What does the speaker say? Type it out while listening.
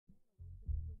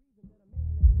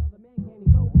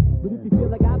But if you feel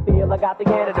like I feel, I got the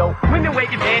antidote. Women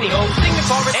wave your pantyhose, sing the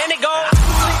chorus, and it goes.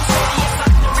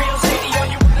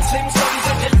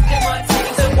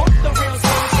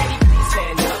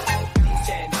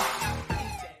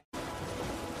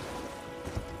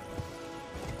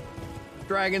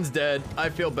 Dragon's dead. I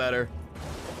feel better.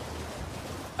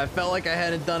 I felt like I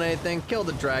hadn't done anything. Killed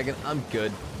the dragon. I'm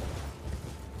good.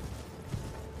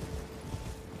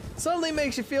 Suddenly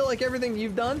makes you feel like everything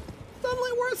you've done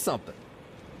suddenly worth something.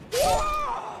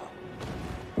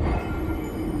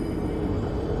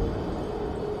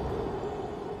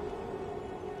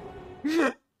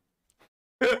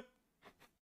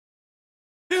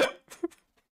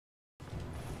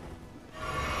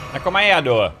 Na komm mal her,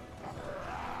 du.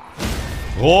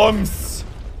 Rums.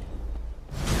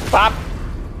 Papp.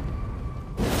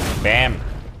 Bam.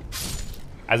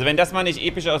 Also wenn das mal nicht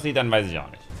episch aussieht, dann weiß ich auch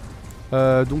nicht.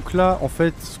 Donc là, en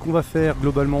fait, ce qu'on va faire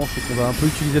globalement, c'est qu'on va un peu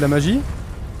utiliser la magie.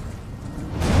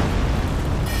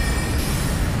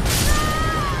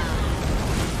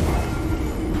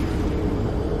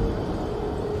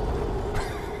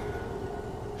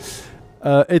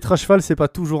 Être à cheval, c'est pas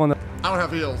toujours un... I don't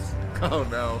have heels. Oh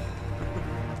no.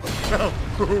 Oh,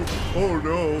 oh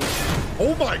no.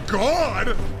 Oh my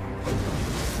god!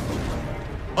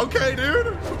 Okay,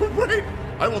 dude. Wait.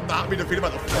 I will not be defeated by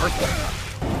the first one.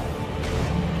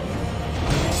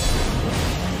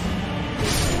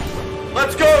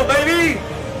 Let's go, baby!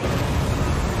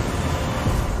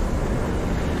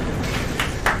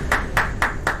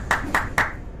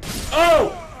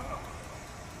 Oh!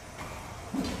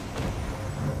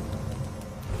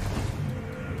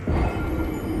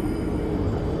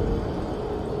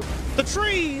 The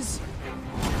trees!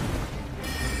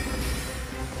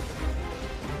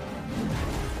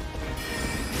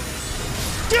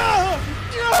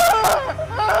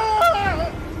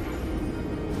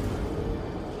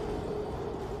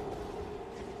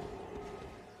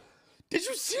 Did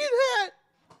you see that?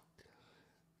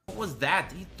 What was that?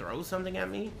 Did he throw something at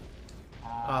me?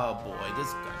 Oh boy,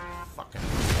 this guy fucking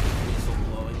whistle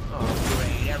blowing. Oh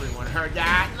great, everyone heard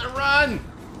that. Run!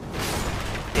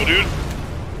 Go, dude.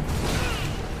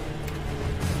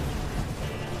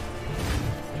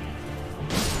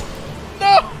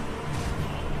 No!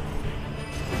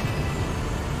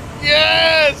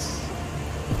 Yes!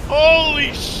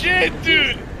 Holy shit,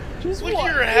 dude! Just Look one,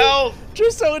 at your health!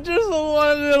 Just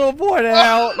one little point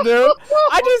out, dude.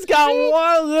 I just got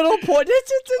one little point.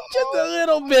 Just a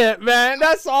little bit, man.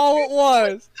 That's all it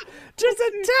was. Just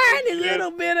a tiny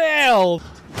little bit of health.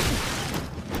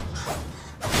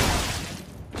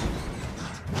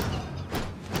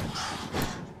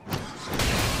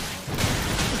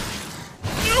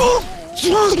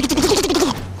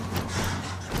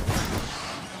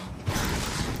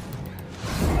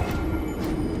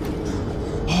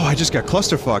 Oh, I just got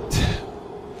clusterfucked.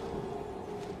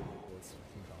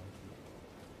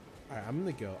 Alright, I'm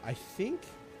gonna go. I think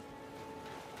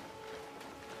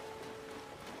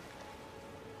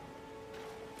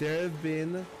there have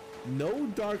been no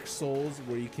Dark Souls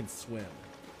where you can swim.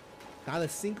 Not a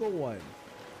single one.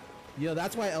 You know,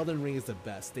 that's why Elden Ring is the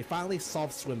best. They finally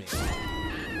solved swimming.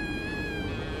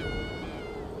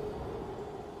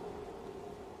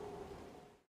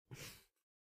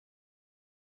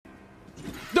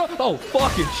 No! Oh,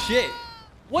 fucking shit!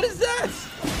 What is that? Is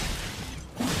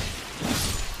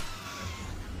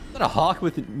that a hawk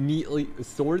with neatly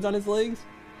swords on his legs?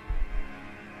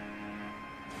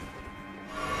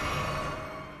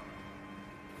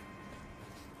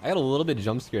 I got a little bit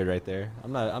jump scared right there.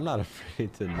 I'm not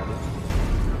afraid to admit it.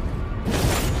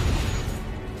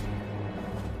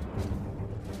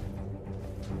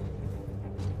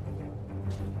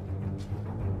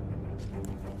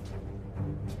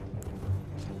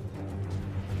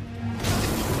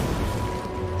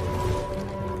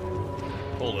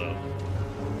 Hold up.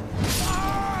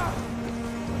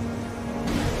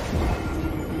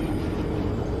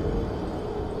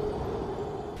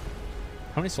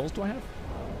 How many souls do I have?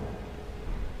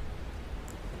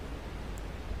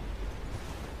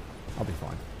 I'll be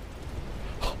fine.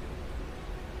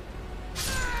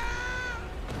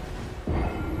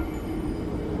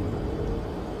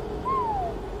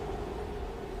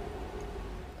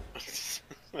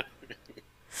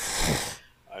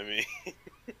 I mean,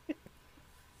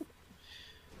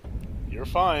 you're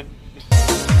fine.